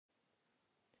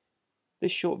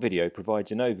This short video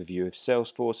provides an overview of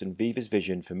Salesforce and Viva's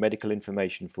vision for medical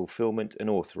information fulfillment and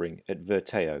authoring at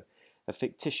Verteo, a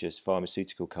fictitious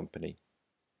pharmaceutical company.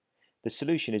 The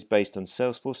solution is based on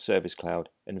Salesforce Service Cloud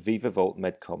and Viva Vault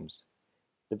MedComms.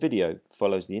 The video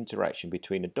follows the interaction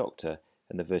between a doctor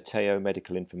and the Verteo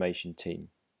medical information team.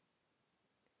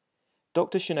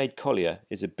 Dr. Sinead Collier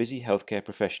is a busy healthcare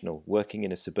professional working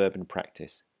in a suburban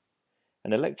practice.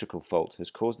 An electrical fault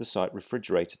has caused the site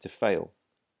refrigerator to fail.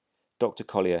 Dr.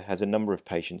 Collier has a number of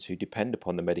patients who depend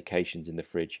upon the medications in the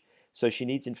fridge, so she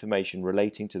needs information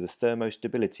relating to the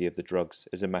thermostability of the drugs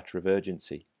as a matter of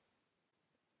urgency.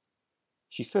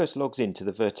 She first logs into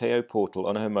the Verteo portal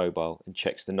on her mobile and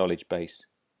checks the knowledge base.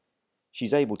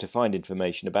 She's able to find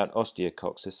information about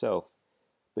osteocox herself,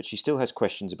 but she still has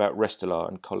questions about Restolar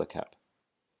and Colacap.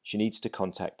 She needs to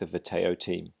contact the Verteo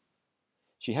team.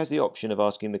 She has the option of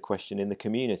asking the question in the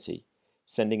community,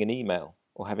 sending an email,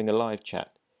 or having a live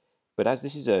chat, but as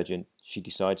this is urgent, she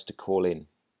decides to call in.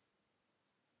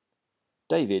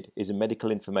 David is a medical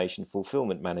information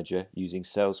fulfillment manager using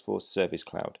Salesforce Service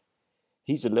Cloud.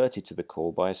 He's alerted to the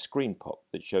call by a screen pop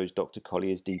that shows Dr.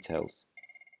 Collier's details.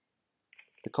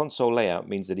 The console layout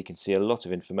means that he can see a lot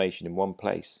of information in one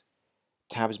place.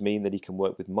 Tabs mean that he can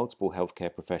work with multiple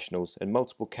healthcare professionals and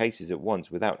multiple cases at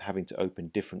once without having to open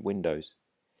different windows.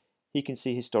 He can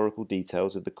see historical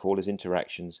details of the caller's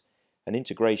interactions, and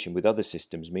integration with other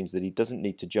systems means that he doesn't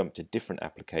need to jump to different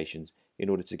applications in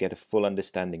order to get a full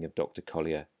understanding of Dr.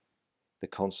 Collier. The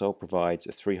console provides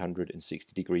a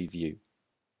 360-degree view.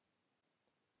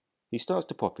 He starts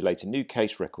to populate a new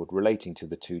case record relating to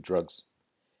the two drugs.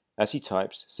 As he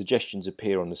types, suggestions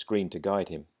appear on the screen to guide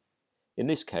him. In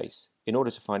this case, in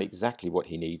order to find exactly what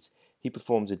he needs, he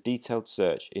performs a detailed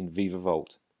search in Viva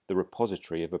Vault, the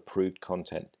repository of approved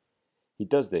content. He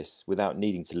does this without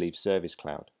needing to leave Service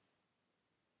Cloud.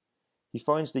 He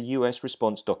finds the US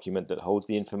response document that holds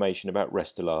the information about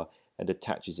Restolar and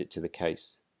attaches it to the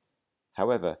case.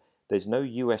 However, there's no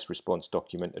US response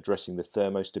document addressing the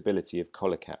thermostability of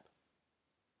Colacap.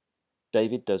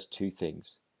 David does two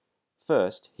things.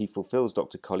 First, he fulfills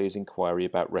Dr. Collier's inquiry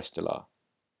about Restolar.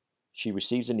 She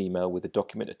receives an email with a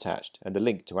document attached and a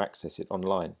link to access it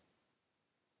online.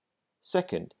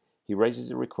 Second, he raises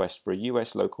a request for a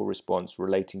US local response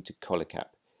relating to Colacap.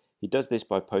 He does this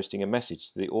by posting a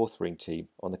message to the authoring team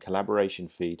on the collaboration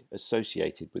feed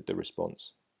associated with the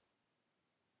response.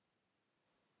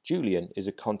 Julian is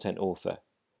a content author.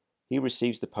 He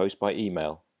receives the post by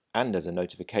email and as a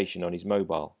notification on his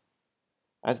mobile.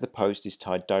 As the post is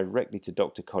tied directly to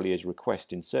Dr. Collier's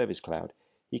request in Service Cloud,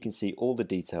 he can see all the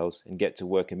details and get to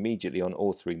work immediately on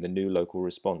authoring the new local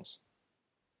response.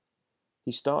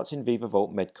 He starts in Viva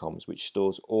Vault MedComms, which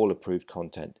stores all approved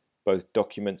content, both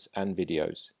documents and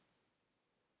videos.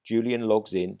 Julian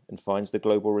logs in and finds the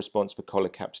global response for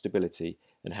Colacap stability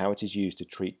and how it is used to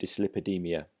treat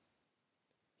dyslipidemia.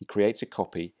 He creates a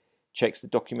copy, checks the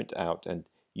document out and,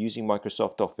 using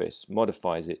Microsoft Office,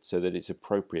 modifies it so that it's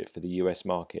appropriate for the US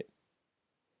market.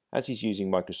 As he's using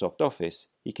Microsoft Office,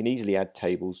 he can easily add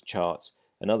tables, charts,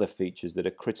 and other features that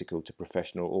are critical to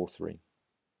professional authoring.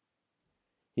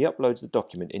 He uploads the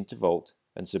document into Vault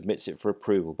and submits it for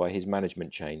approval by his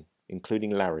management chain, including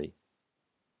Larry.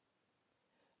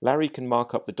 Larry can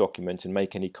mark up the document and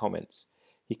make any comments.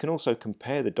 He can also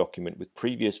compare the document with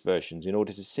previous versions in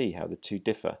order to see how the two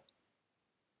differ.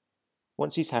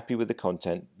 Once he's happy with the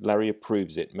content, Larry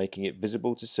approves it, making it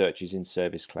visible to searches in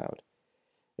Service Cloud.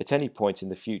 At any point in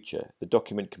the future, the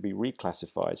document can be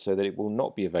reclassified so that it will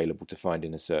not be available to find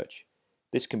in a search.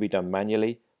 This can be done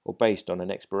manually or based on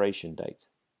an expiration date.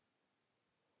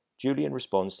 Julian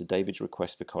responds to David's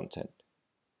request for content.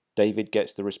 David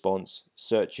gets the response,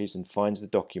 searches and finds the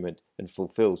document and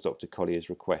fulfills Dr. Collier's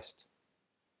request.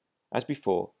 As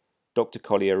before, Dr.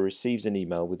 Collier receives an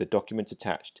email with the document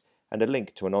attached and a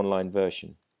link to an online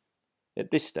version.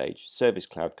 At this stage, Service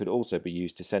Cloud could also be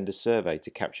used to send a survey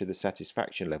to capture the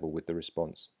satisfaction level with the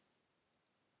response.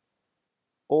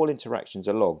 All interactions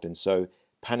are logged, and so,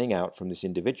 panning out from this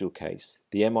individual case,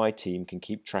 the MI team can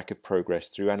keep track of progress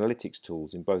through analytics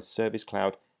tools in both Service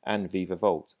Cloud and Viva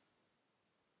Vault.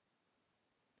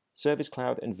 Service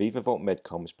Cloud and Viva Vault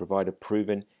MedComms provide a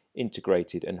proven,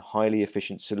 integrated and highly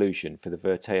efficient solution for the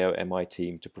Verteo MI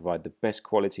team to provide the best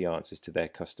quality answers to their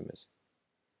customers.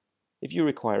 If you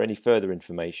require any further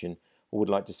information or would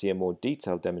like to see a more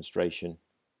detailed demonstration,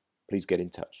 please get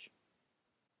in touch.